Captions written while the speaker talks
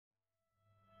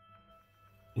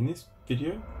In this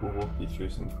video, we'll walk you through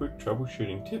some quick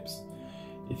troubleshooting tips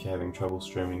if you're having trouble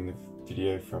streaming the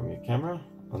video from your camera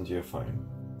onto your phone.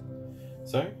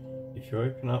 So, if you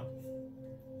open up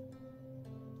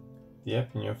the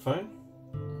app in your phone,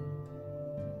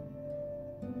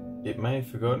 it may have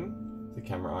forgotten the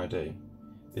camera ID.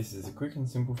 This is a quick and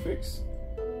simple fix,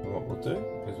 and what we'll do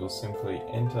is we'll simply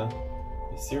enter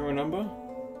the serial number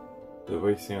that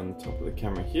we see on the top of the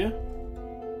camera here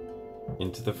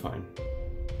into the phone.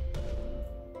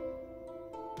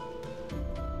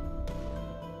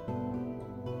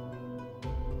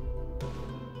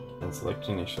 And select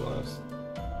initialize.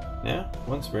 Now,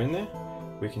 once we're in there,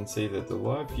 we can see that the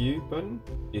live view button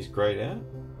is grayed out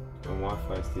and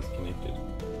Wi-Fi is disconnected.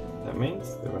 That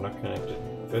means that we're not connected.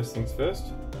 First things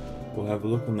first, we'll have a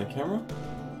look on the camera.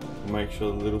 We'll make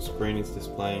sure the little screen is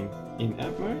displaying in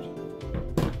app mode,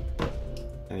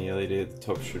 and the LED at the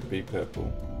top should be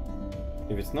purple.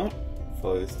 If it's not,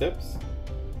 follow the steps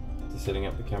to setting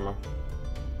up the camera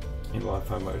in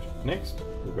Wi-Fi mode. Next,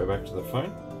 we'll go back to the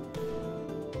phone.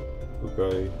 We'll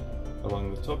go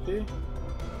along the top here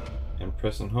and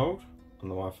press and hold on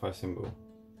the Wi-Fi symbol.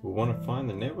 We'll want to find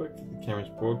the network that the camera is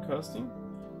broadcasting,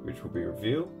 which will be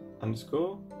reveal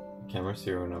underscore the camera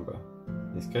serial number.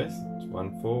 In this case, it's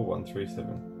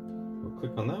 14137. We'll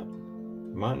click on that.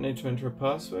 You might need to enter a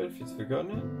password if it's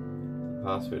forgotten it. The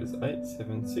password is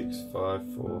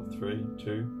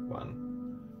 876543221.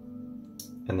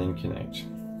 And then connect.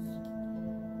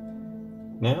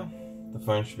 Now, the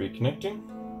phone should be connecting.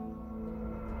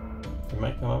 You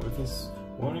may come up with this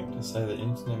warning to say that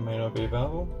internet may not be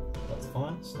available. That's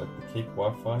fine. Select the Keep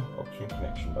Wi-Fi Option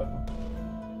Connection button.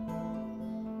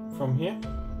 From here,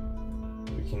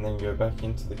 we can then go back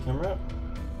into the camera app,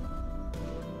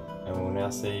 and we'll now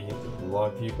see that the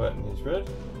live view button is red.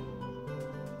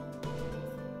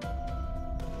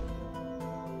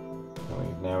 And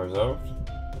we've now resolved.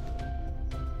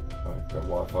 And we've got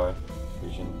Wi-Fi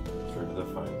vision through to the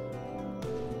phone.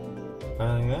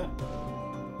 Failing that,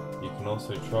 you can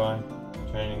also try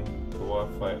turning the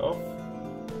Wi-Fi off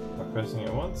by pressing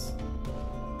it once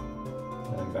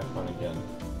and then back on again.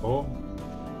 Or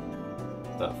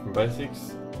start from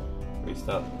basics,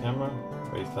 restart the camera,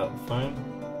 restart the phone,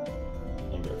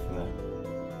 and go from there.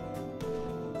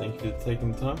 Thank you for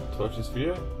taking the time to watch this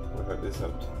video. We hope this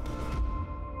helped.